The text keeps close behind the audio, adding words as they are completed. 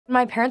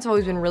My parents have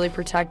always been really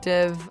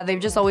protective. They've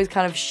just always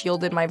kind of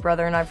shielded my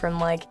brother and I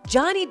from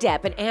Johnny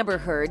Depp and Amber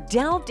Heard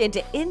delved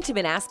into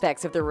intimate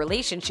aspects of their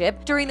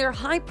relationship during their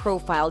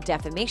high-profile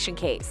defamation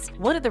case.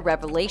 One of the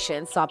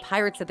revelations saw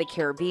Pirates of the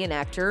Caribbean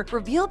actor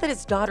reveal that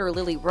his daughter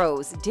Lily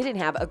Rose didn't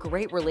have a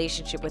great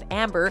relationship with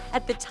Amber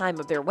at the time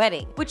of their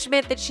wedding, which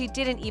meant that she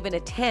didn't even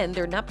attend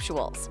their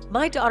nuptials.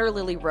 "My daughter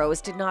Lily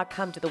Rose did not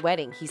come to the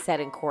wedding," he said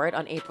in court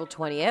on April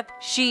 20th.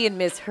 She and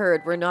Ms.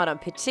 Heard were not on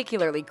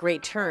particularly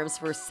great terms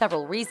for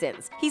several reasons.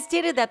 He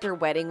stated that their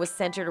wedding was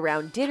centered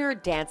around dinner,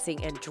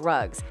 dancing, and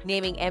drugs,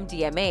 naming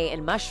MDMA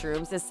and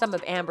mushrooms as some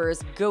of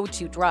Amber's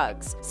go-to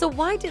drugs. So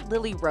why did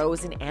Lily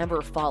Rose and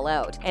Amber fall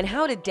out? And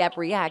how did Depp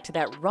react to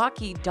that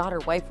rocky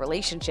daughter-wife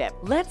relationship?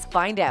 Let's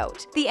find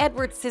out. The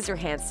Edward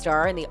Scissorhands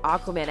star and the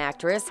Aquaman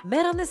actress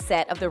met on the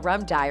set of The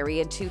Rum Diary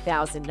in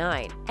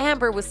 2009.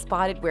 Amber was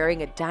spotted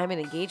wearing a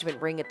diamond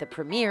engagement ring at the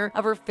premiere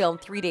of her film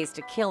 3 Days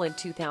to Kill in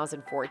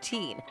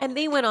 2014, and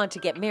they went on to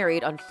get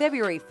married on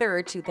February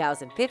 3,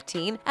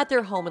 2015, at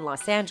their home in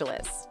Los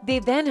Angeles. They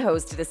then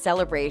hosted a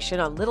celebration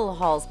on Little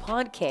Hall's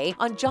Pond Cay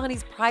on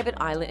Johnny's private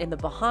island in the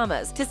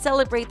Bahamas to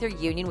celebrate their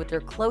union with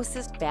their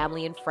closest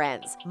family and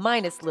friends,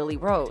 minus Lily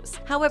Rose.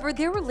 However,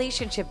 their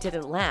relationship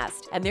didn't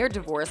last, and their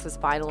divorce was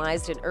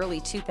finalized in early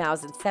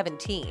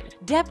 2017.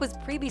 Depp was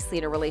previously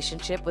in a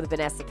relationship with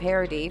Vanessa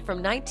Paradis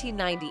from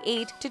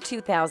 1998 to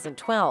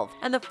 2012,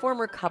 and the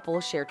former couple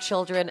shared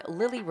children,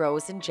 Lily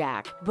Rose and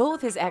Jack.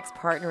 Both his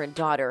ex-partner and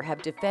daughter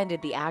have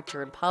defended the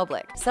actor in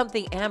public,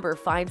 something Amber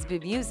finds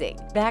bemusing.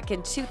 Back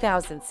in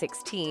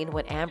 2016,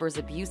 when Amber's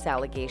abuse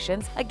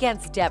allegations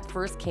against Depp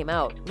first came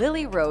out,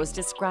 Lily Rose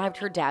described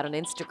her dad on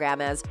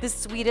Instagram as the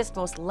sweetest,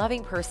 most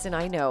loving person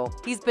I know.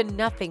 He's been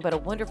nothing but a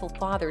wonderful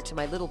father to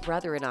my little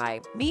brother and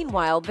I.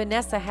 Meanwhile,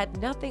 Vanessa had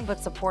nothing but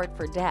support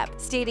for Depp,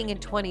 stating in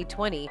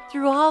 2020,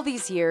 "Through all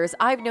these years,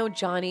 I've known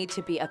Johnny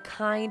to be a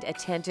kind,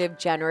 attentive,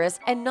 generous,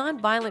 and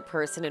non-violent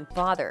person and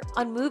father.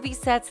 On movie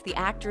sets, the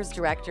actors,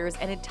 directors,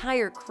 and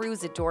entire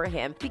crews adore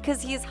him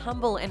because he is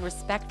humble and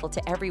respectful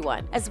to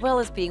everyone, as well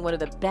as being one of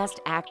the best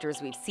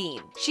actors we've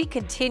seen." She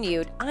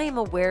continued, "I am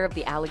aware of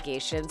the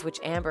allegations which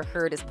Amber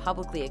Heard has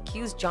publicly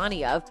accused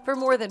Johnny of for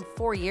more than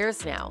 4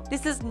 years now.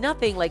 This is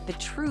nothing like the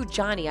true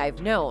Johnny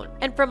I've known.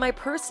 And from my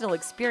personal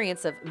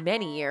experience of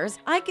many years,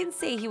 I can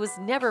say he was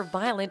never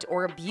violent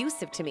or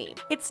abusive to me."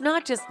 It's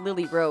not just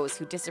Lily Rose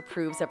who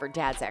disapproves of her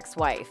dad's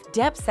ex-wife.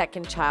 Depp's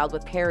second child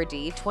with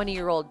Paradis,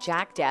 20-year-old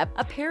Jack Depp,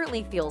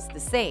 apparently feels the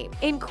same.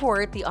 In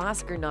court, the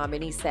Oscar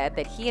nominee said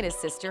that he and his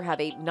sister have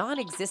a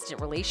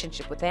non-existent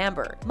relationship with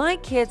Amber. "My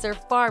kids are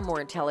far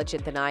more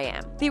intelligent than I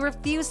am. They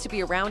refuse to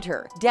be around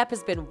her," Depp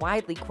has been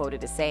widely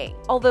quoted as saying.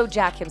 Although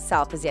Jack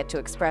himself has yet to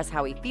express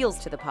how he feels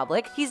to the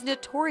public, he's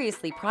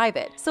notoriously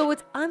private, so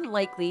it's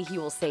unlikely he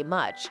will say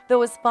much,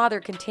 though his father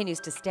continues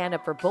to stand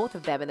up for both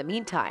of them in the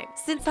meantime.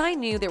 "Since I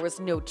knew there was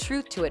no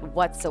truth to it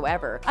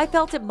whatsoever, I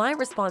felt it my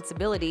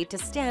responsibility to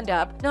stand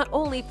up not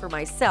only for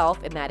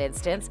myself in that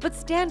instance, but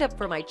stand up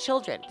for my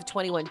children," the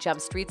 21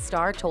 Jump Street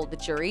star told the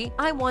jury.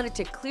 "I wanted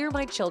to clear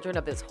my children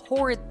of this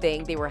horrid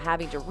thing they were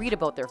having to read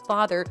about their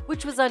father,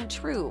 which was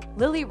untrue."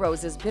 Lily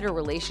Rose's bitter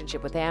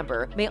relationship with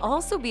Amber may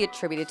also be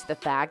attributed to the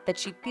fact that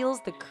she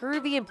feels the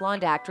curvy and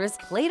blonde actress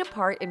played a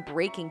part in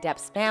breaking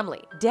Depp's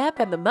family. Depp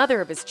and the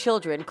mother of his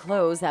children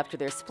closed after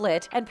their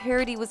split, and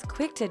Paradis was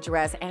quick to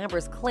address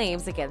Amber's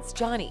claims against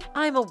Johnny.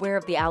 "I'm aware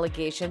of the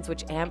allegations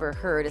which Amber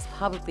Heard has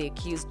publicly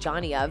accused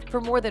Johnny of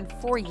for more than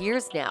 4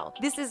 years now.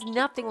 This is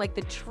nothing like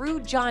the true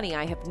Johnny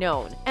I have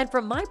known. And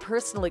from my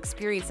personal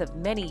experience of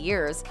many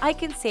years, I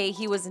can say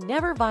he was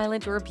never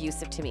violent or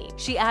abusive to me."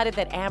 She added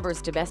that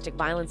Amber's domestic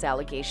violence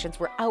allegations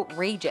were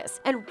outrageous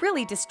and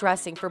really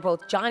distressing for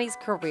both Johnny's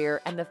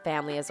career and the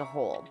family as a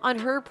whole. On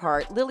her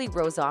part, Lily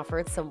Rose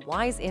offered some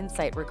wise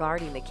insight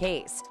regarding the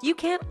case. "You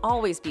can't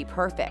always be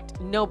perfect.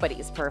 Nobody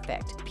is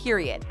perfect.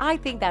 Period. I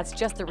think that's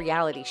just the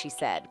reality," she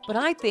said. "But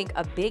I think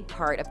a big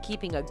part of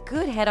keeping a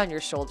good head on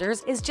your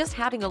shoulders is just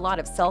having a lot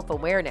of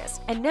self-awareness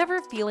and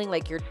never feeling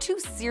like you're too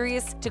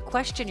serious to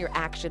question your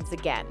actions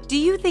again." Do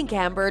you think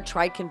Amber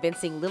tried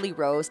convincing Lily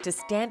Rose to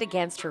stand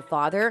against her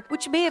father,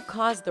 which may have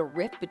caused the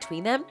rift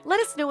between them? Let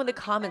us know in the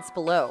comments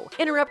below.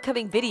 In our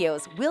upcoming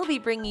videos, we'll be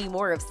bringing you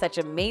more of such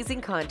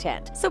amazing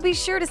content, so be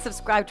sure to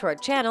subscribe to our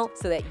channel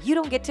so that you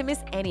don't get to miss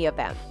any of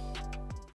them.